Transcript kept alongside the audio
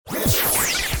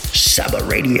Saba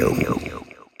Radio.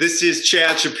 This is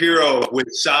Chad Shapiro with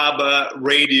Saba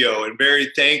Radio, and very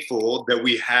thankful that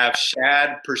we have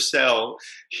Shad Purcell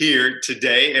here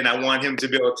today. And I want him to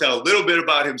be able to tell a little bit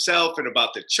about himself and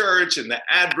about the church and the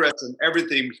address and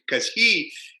everything, because he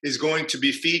is going to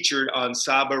be featured on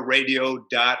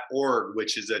sabaradio.org,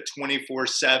 which is a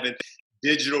 24/7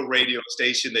 digital radio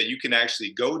station that you can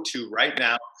actually go to right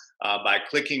now by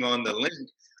clicking on the link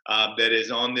that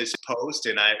is on this post.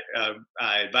 And I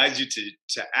advise you to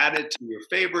add it to your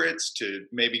favorites, to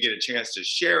maybe get a chance to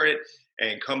share it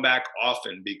and come back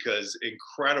often, because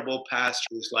incredible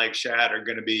pastors like Shad are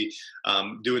going to be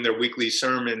doing their weekly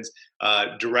sermons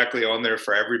directly on there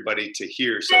for everybody to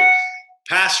hear. So,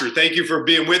 Pastor, thank you for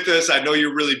being with us. I know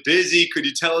you're really busy. Could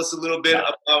you tell us a little bit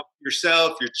about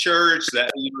yourself, your church,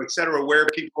 et cetera, where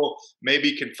people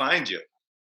maybe can find you?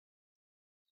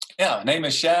 Yeah, my name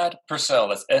is Shad Purcell.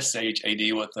 That's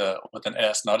S-H-A-D with an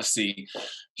S, not a C.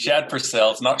 Shad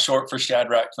Purcell. It's not short for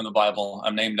Shadrach from the Bible.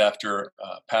 I'm named after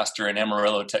a pastor in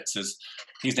Amarillo, Texas.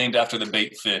 He's named after the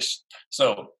bait fish.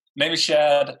 So, name is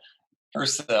Shad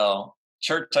Purcell.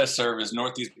 Church I serve is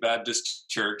Northeast Baptist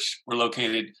Church. We're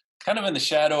located kind of in the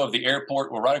shadow of the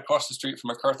airport. We're right across the street from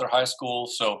MacArthur High School,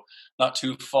 so not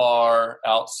too far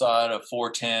outside of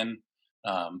 410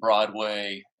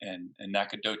 Broadway and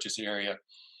Nacogdoches area.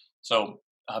 So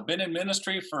I've been in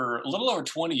ministry for a little over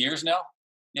 20 years now.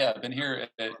 Yeah, I've been here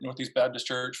at Northeast Baptist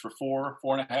Church for four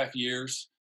and a half years.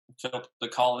 Felt the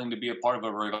calling to be a part of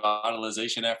a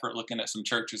revitalization effort, looking at some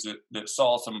churches that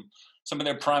saw some of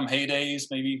their prime heydays,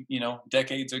 maybe,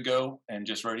 decades ago, and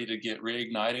just ready to get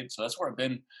reignited. So that's where I've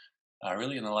been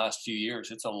really in the last few years.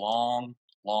 It's a long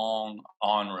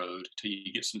on road till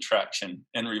you get some traction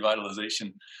and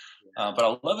revitalization. But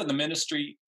I love in the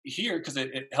ministry here because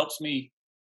it helps me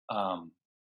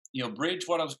bridge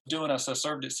what I was doing. I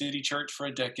served at City Church for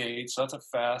a decade, so that's a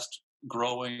fast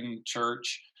growing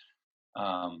church,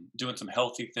 doing some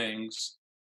healthy things,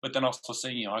 but then also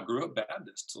saying, I grew up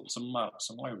Baptist, so some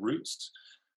of my roots,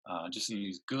 just in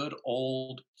these good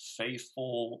old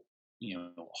faithful,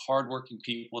 hardworking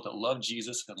people that love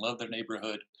Jesus and love their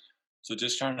neighborhood. So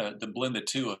just trying to blend the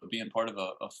two of being part of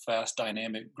a fast,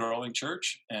 dynamic, growing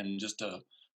church and just a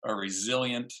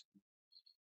resilient,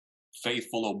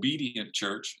 faithful, obedient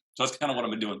church. So that's kind of what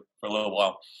I've been doing for a little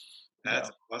while.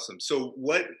 That's awesome. So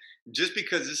just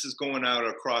because this is going out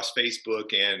across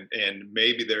Facebook and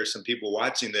maybe there are some people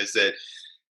watching this that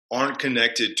aren't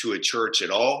connected to a church at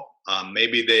all,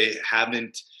 maybe they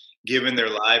haven't given their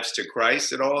lives to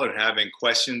Christ at all and having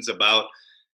questions about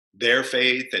their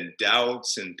faith and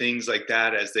doubts and things like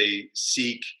that as they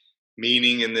seek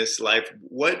meaning in this life,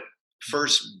 what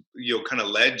first, kind of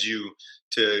led you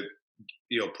to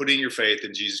putting your faith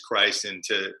in Jesus Christ and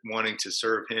to wanting to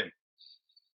serve him?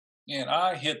 And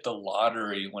I hit the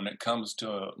lottery when it comes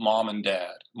to mom and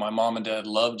dad. My mom and dad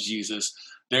loved Jesus.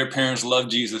 Their parents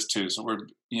loved Jesus too. So we're,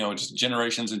 just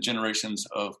generations and generations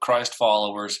of Christ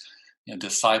followers,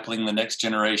 discipling the next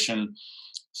generation.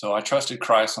 So I trusted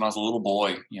Christ when I was a little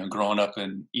boy, growing up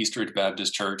in Eastridge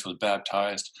Baptist Church, was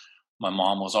baptized. My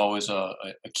mom was always a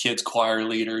kids choir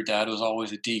leader. Dad was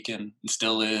always a deacon and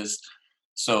still is.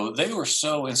 So they were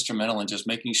so instrumental in just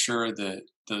making sure that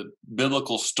the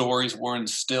biblical stories were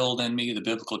instilled in me, the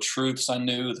biblical truths I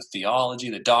knew, the theology,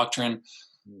 the doctrine.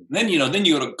 And then, then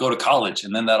you go to college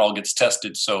and then that all gets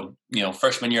tested. So,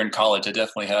 freshman year in college, I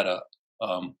definitely had a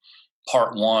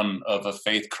part one of a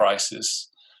faith crisis.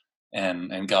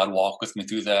 And God walked with me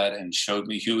through that and showed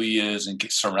me who he is and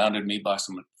surrounded me by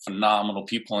some phenomenal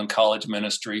people in college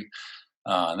ministry.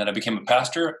 And then I became a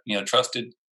pastor,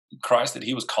 trusted Christ that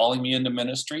he was calling me into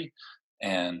ministry.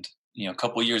 And, a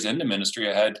couple of years into ministry,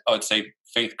 I would say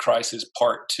faith crisis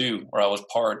part 2, where I was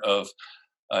part of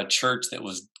a church that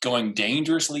was going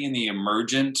dangerously in the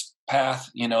emergent path,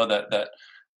 that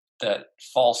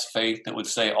false faith that would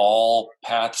say all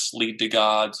paths lead to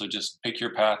God. So just pick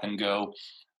your path and go.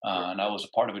 And I was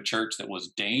a part of a church that was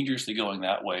dangerously going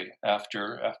that way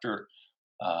after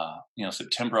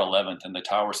September 11th and the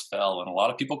towers fell. And a lot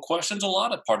of people questioned a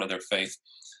lot of part of their faith.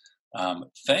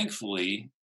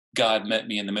 Thankfully, God met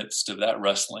me in the midst of that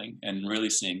wrestling and really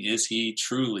seeing, is he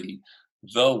truly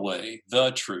the way,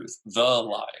 the truth, the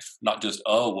life, not just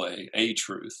a way, a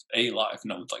truth, a life.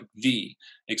 No, it's like the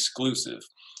exclusive.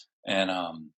 And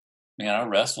I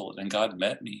wrestled and God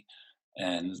met me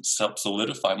and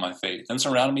solidified my faith and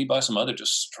surrounded me by some other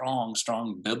just strong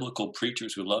biblical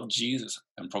preachers who love Jesus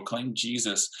and proclaim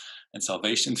Jesus and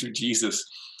salvation through Jesus.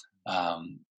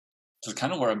 So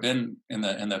kind of where I've been in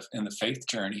the faith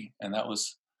journey, and that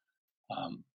was,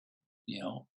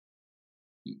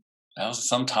 that was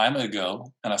some time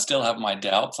ago, and I still have my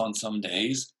doubts on some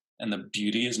days, And the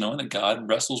beauty is knowing that God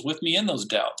wrestles with me in those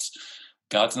doubts.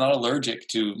 God's not allergic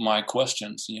to my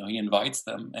questions. He invites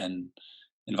them and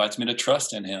invites me to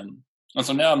trust in him. And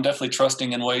so now I'm definitely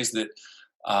trusting in ways that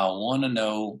I want to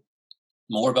know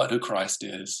more about who Christ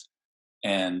is.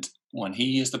 And when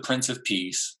he is the Prince of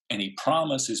Peace and he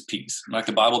promises peace, like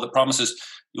the Bible that promises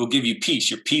it will give you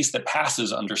peace, your peace that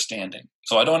passes understanding.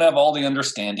 So I don't have all the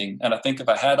understanding. And I think if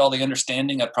I had all the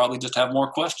understanding, I'd probably just have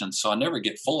more questions. So I never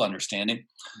get full understanding.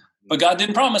 But God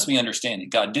didn't promise me understanding.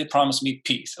 God did promise me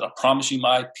peace. And I promise you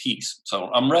my peace. So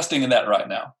I'm resting in that right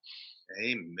now.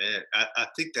 Amen. I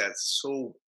think that's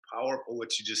so powerful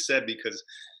what you just said, because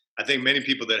I think many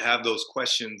people that have those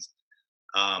questions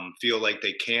feel like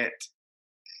they can't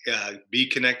be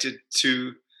connected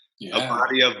to a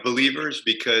body of believers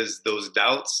because those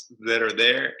doubts that are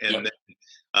there, and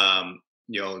then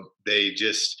they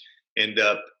just end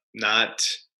up not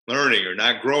learning or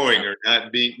not growing or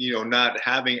not being, not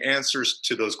having answers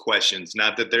to those questions.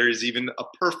 Not that there is even a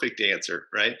perfect answer,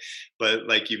 right? But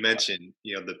like you mentioned,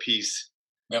 the peace,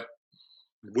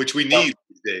 which we need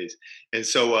these days. And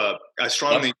so I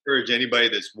strongly encourage anybody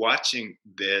that's watching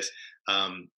this.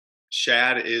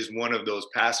 Shad is one of those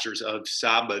pastors of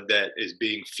Saba that is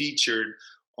being featured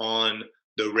on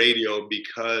the radio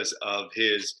because of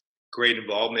his great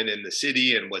involvement in the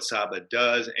city and what Saba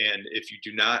does. And if you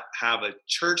do not have a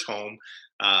church home,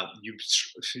 you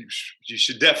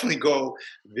should definitely go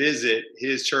visit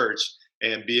his church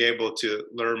and be able to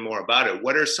learn more about it.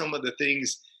 What are some of the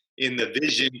things in the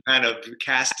vision kind of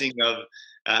casting of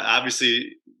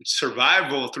obviously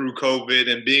survival through COVID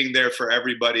and being there for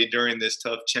everybody during this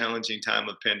tough, challenging time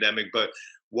of pandemic? But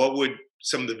what would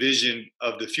some of the vision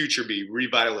of the future be?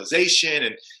 Revitalization,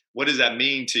 and what does that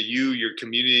mean to you, your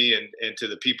community, and to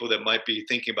the people that might be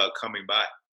thinking about coming by?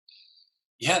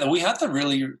 Yeah, we have to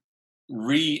really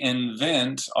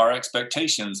reinvent our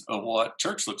expectations of what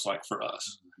church looks like for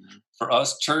us. Mm-hmm. For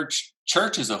us, church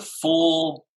is a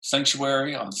full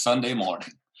sanctuary on Sunday morning.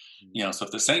 So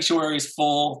if the sanctuary is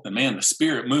full, then the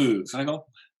Spirit moves. And I go,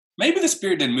 maybe the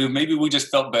Spirit didn't move. Maybe we just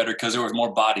felt better because there was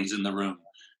more bodies in the room.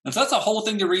 And so that's a whole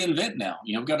thing to reinvent now.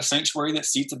 We've got a sanctuary that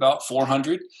seats about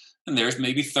 400, and there's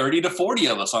maybe 30 to 40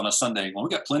 of us on a Sunday. Well,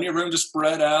 we've got plenty of room to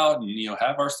spread out and,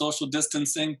 have our social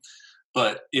distancing.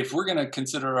 But if we're going to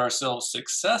consider ourselves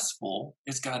successful,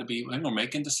 it's got to be, we're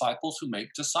making disciples who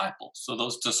make disciples. So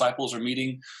those disciples are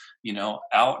meeting,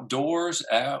 outdoors,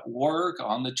 at work,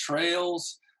 on the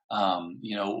trails,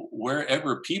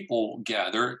 wherever people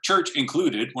gather, church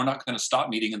included. We're not going to stop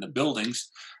meeting in the buildings.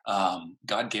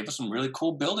 God gave us some really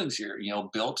cool buildings here,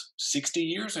 built 60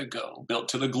 years ago, built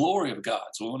to the glory of God.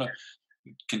 So we want to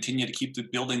continue to keep the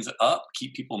buildings up,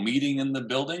 keep people meeting in the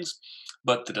buildings.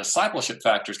 But the discipleship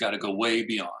factor's got to go way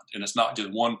beyond. And it's not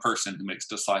just one person who makes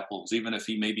disciples, even if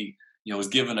he maybe was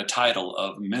given a title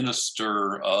of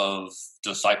minister of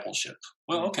discipleship.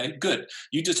 Well, okay, good.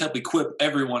 You just help equip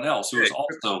everyone else who is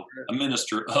also a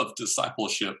minister of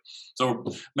discipleship. So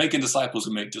making disciples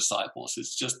who make disciples.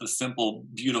 It's just the simple,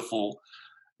 beautiful,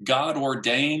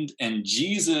 God-ordained and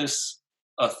Jesus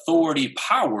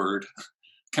authority-powered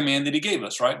command that he gave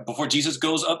us, right? Before Jesus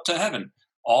goes up to heaven.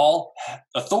 All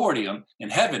authority in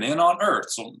heaven and on earth.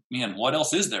 So, what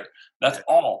else is there? That's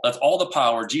all. That's all the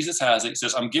power. Jesus has it. He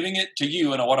says, I'm giving it to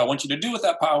you, and what I want you to do with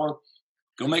that power,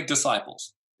 go make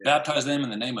disciples. Baptize them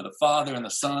in the name of the Father and the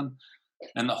Son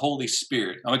and the Holy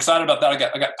Spirit. I'm excited about that.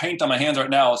 I got paint on my hands right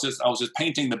now. I was just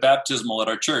painting the baptismal at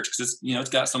our church because it's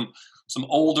got some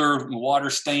older water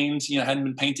stains, hadn't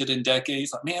been painted in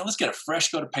decades. Like, let's get a fresh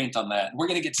coat of paint on that. And we're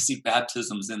going to get to see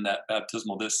baptisms in that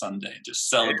baptismal this Sunday and just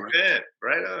celebrate. Amen.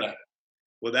 Right on. Yeah.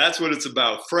 Well, that's what it's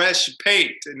about. Fresh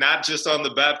paint, not just on the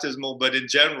baptismal, but in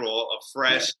general, a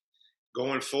fresh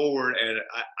going forward. And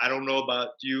I don't know about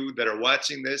you that are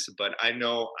watching this, but I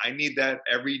know I need that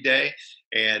every day.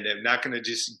 And I'm not going to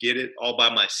just get it all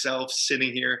by myself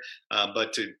sitting here,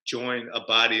 but to join a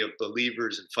body of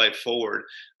believers and fight forward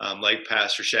like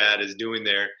Pastor Shad is doing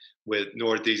there with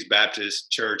Northeast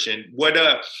Baptist Church. And what,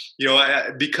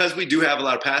 because we do have a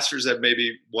lot of pastors that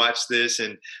maybe watch this,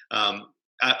 and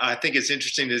I think it's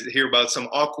interesting to hear about some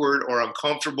awkward or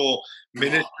uncomfortable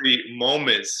ministry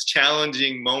moments,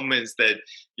 challenging moments that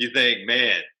you think,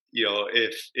 man,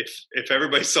 if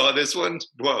everybody saw this one,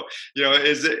 whoa,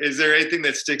 is there anything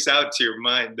that sticks out to your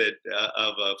mind that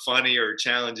of a funny or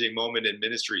challenging moment in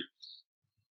ministry?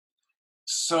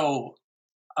 So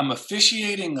I'm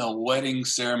officiating a wedding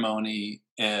ceremony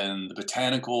in the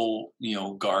botanical,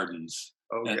 gardens.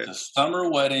 Okay. It's a summer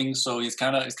wedding, so it's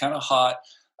kind of hot.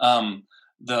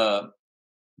 The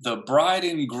the bride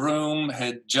and groom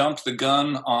had jumped the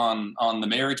gun on the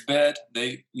marriage bed.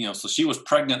 So she was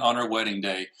pregnant on her wedding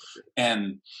day,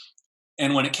 and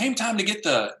when it came time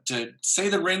to say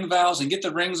the ring vows and get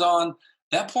the rings on,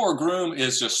 that poor groom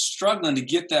is just struggling to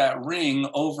get that ring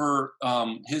over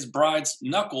his bride's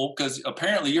knuckle, because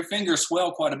apparently your fingers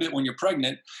swell quite a bit when you're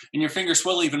pregnant, and your fingers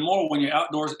swell even more when you're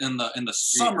outdoors in the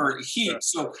summer heat.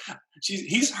 So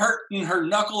he's hurting her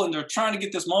knuckle, and they're trying to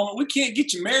get this moment. We can't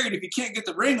get you married if you can't get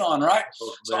the ring on, right?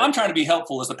 Oh, so I'm trying to be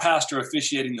helpful as the pastor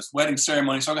officiating this wedding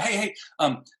ceremony. So I go, hey,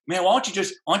 man, why don't you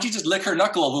just lick her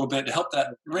knuckle a little bit to help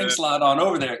that ring slide on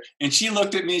over there? And she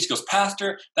looked at me and she goes,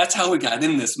 Pastor, that's how we got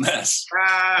in this mess.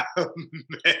 Oh,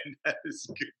 man, that is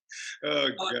good. Oh,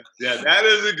 God. Yeah, that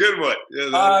is a good one.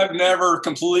 Yeah, I've never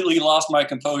completely lost my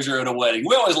composure at a wedding.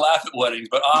 We always laugh at weddings,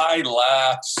 but I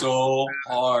laugh so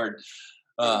hard.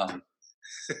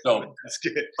 So that's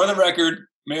good. For the record,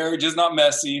 marriage is not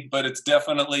messy, but it's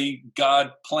definitely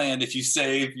God planned if you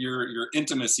save your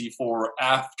intimacy for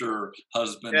after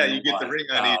husband. Yeah, you get the ring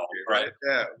on easier, right?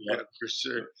 Yeah, for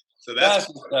sure. So that's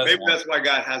why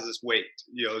God has us wait,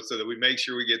 so that we make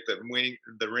sure we get the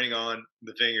ring on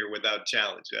the finger without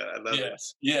challenge. I love it.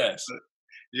 Yes.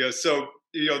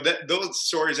 Those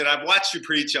stories, and I've watched you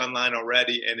preach online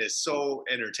already, and it's so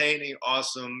entertaining,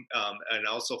 awesome, and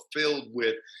also filled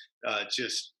with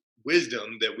just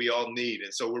wisdom that we all need.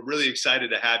 And so we're really excited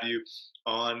to have you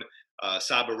on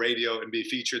Saba Radio and be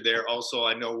featured there. Also,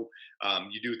 I know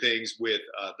you do things with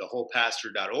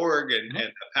thewholepastor.org and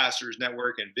the Pastors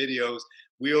Network and videos,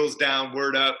 Wheels Down,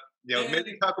 Word Up.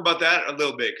 Maybe talk about that a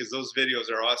little bit, because those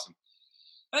videos are awesome.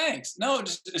 Thanks. No,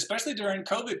 just especially during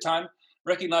COVID time,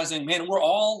 recognizing, man, we're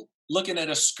all looking at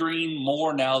a screen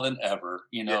more now than ever.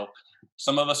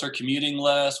 Some of us are commuting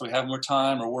less, we have more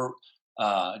time, or we're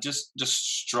just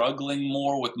struggling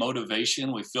more with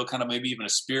motivation. We feel kind of maybe even a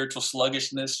spiritual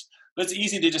sluggishness, but it's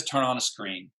easy to just turn on a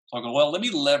screen. So I'm going, well, let me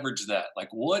leverage that. Like,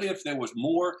 what if there was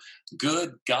more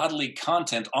good, godly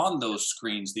content on those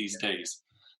screens these days?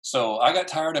 So I got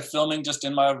tired of filming just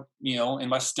in my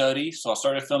study. So I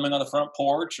started filming on the front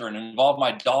porch, and involve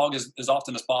my dog as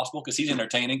often as possible, because he's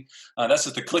entertaining. That's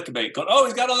just the clickbait. Going, oh,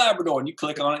 he's got a Labrador, and you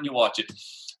click on it and you watch it.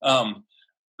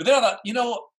 But then I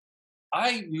thought,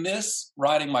 I miss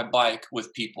riding my bike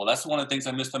with people. That's one of the things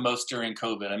I miss the most during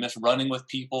COVID. I miss running with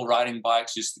people, riding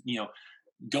bikes, just,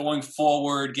 going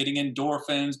forward, getting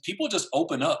endorphins. People just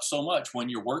open up so much when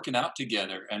you're working out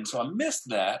together. And so I missed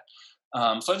that.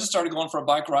 So I just started going for a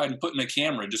bike ride and putting a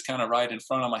camera just kind of right in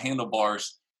front of my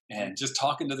handlebars and just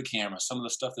talking to the camera, some of the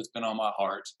stuff that's been on my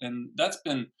heart. And that's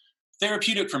been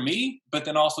therapeutic for me, but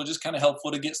then also just kind of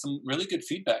helpful to get some really good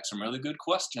feedback, some really good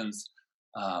questions.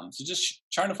 So just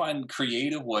trying to find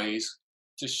creative ways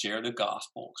to share the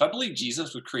gospel. Because I believe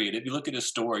Jesus was creative. You look at his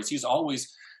stories, he's always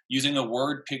using a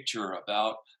word picture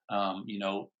about,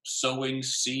 sowing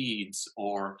seeds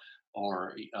or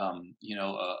a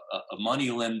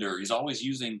money lender. He's always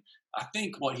using, I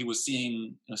think, what he was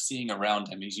seeing around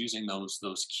him. He's using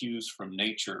those cues from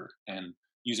nature and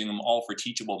using them all for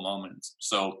teachable moments.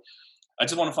 So I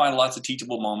just want to find lots of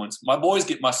teachable moments.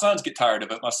 My sons get tired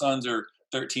of it. My sons are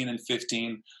 13 and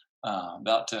 15,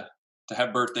 about to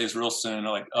have birthdays real soon.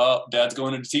 They're like, oh, Dad's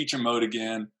going into teacher mode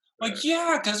again. Like,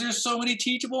 yeah, because there's so many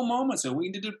teachable moments, and we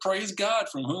need to praise God,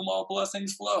 from whom all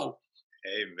blessings flow.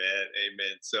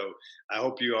 Amen. So I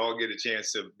hope you all get a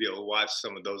chance to be able to watch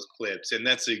some of those clips. And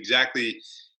that's exactly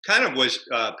kind of what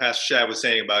Pastor Shad was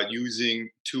saying about using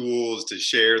tools to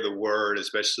share the word,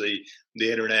 especially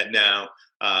the internet now,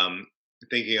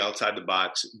 thinking outside the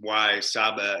box, why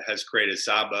Saba has created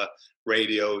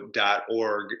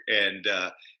sabaradio.org. And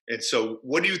so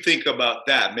what do you think about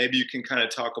that? Maybe you can kind of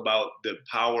talk about the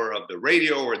power of the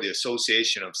radio or the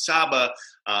association of Saba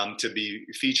to be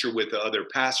featured with the other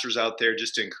pastors out there,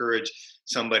 just to encourage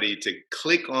somebody to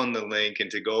click on the link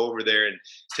and to go over there and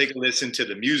take a listen to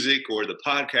the music or the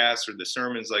podcast or the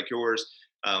sermons like yours.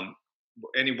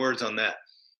 Any words on that?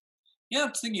 Yeah,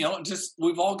 I'm thinking, just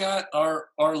we've all got our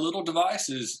little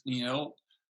devices,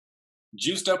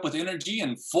 juiced up with energy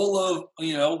and full of,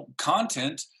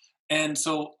 content. And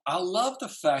so I love the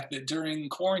fact that during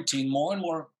quarantine, more and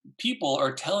more people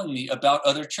are telling me about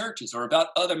other churches or about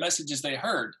other messages they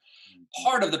heard.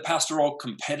 Part of the pastoral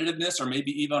competitiveness, or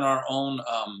maybe even our own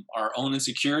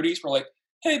insecurities, we're like,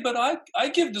 hey, but I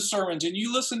give the sermons and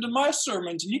you listen to my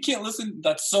sermons and you can't listen.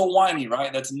 That's so whiny,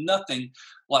 right? That's nothing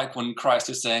like when Christ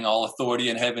is saying all authority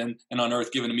in heaven and on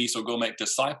earth given to me, so go make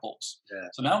disciples. Yeah.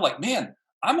 So now I'm like, man,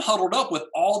 I'm huddled up with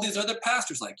all these other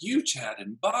pastors like you, Chad,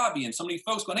 and Bobby, and so many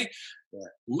folks going, hey,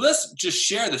 let's just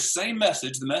share the same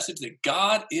message, the message that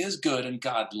God is good and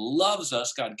God loves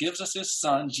us. God gives us his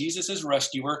son. Jesus is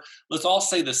rescuer. Let's all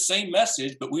say the same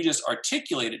message, but we just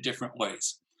articulate it different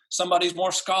ways. Somebody's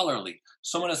more scholarly.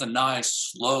 Someone has a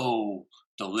nice, slow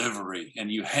delivery, and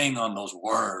you hang on those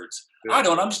words. Yeah. I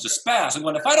don't. I'm just a spaz. I'm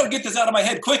going, if I don't get this out of my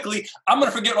head quickly, I'm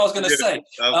going to forget what I was going to say.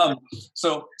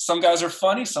 So some guys are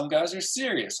funny. Some guys are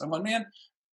serious. I'm going, man,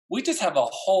 we just have a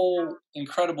whole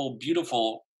incredible,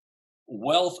 beautiful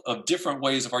wealth of different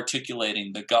ways of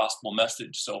articulating the gospel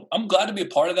message. So I'm glad to be a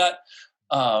part of that.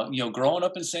 Growing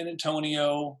up in San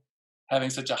Antonio, having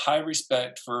such a high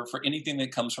respect for anything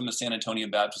that comes from the San Antonio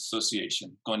Baptist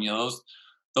Association. Going,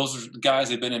 those guys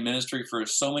have been in ministry for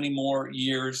so many more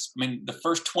years. I mean, the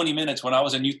first 20 minutes when I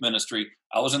was in youth ministry,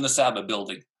 I was in the Sabbath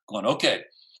building going, okay,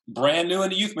 brand new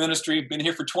into youth ministry, been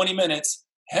here for 20 minutes,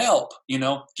 help,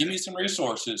 give me some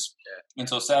resources. And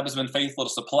so Sabbath's been faithful to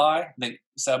supply. I think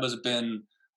Sabbath's been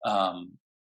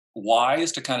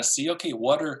wise to kind of see, okay,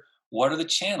 what are the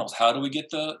channels? How do we get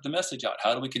the message out?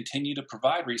 How do we continue to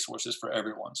provide resources for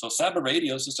everyone? So Sabbath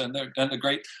Radio has just done a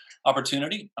great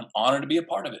opportunity. I'm honored to be a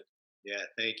part of it. Yeah,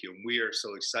 thank you. And we are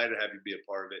so excited to have you be a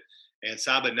part of it. And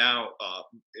Sabbath now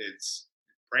it's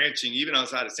branching even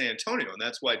outside of San Antonio. And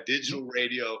that's why digital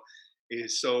radio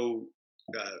is so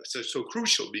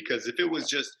crucial, because if it was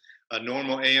just a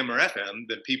normal AM or FM,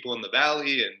 then people in the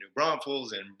Valley and New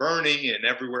Braunfels and Bernie and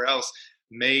everywhere else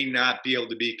may not be able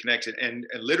to be connected. And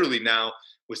literally now,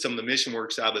 with some of the mission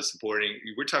work Sabbath is supporting,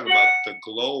 we're talking about the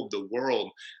globe, the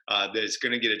world, that's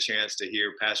going to get a chance to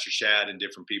hear Pastor Shad and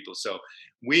different people. So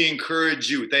we encourage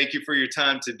you. Thank you for your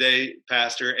time today,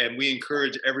 Pastor. And we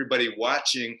encourage everybody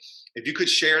watching, if you could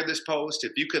share this post,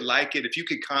 if you could like it, if you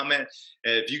could comment,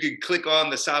 if you could click on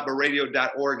the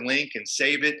sabahradio.org link and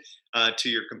save it to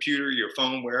your computer, your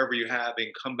phone, wherever you have, and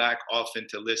come back often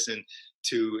to listen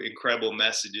to incredible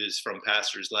messages from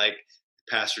pastors like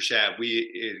Pastor Shad.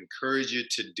 We encourage you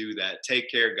to do that. Take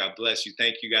care. God bless you.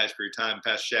 Thank you guys for your time.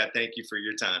 Pastor Shad, thank you for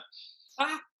your time.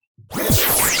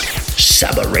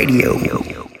 Sabah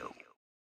Radio.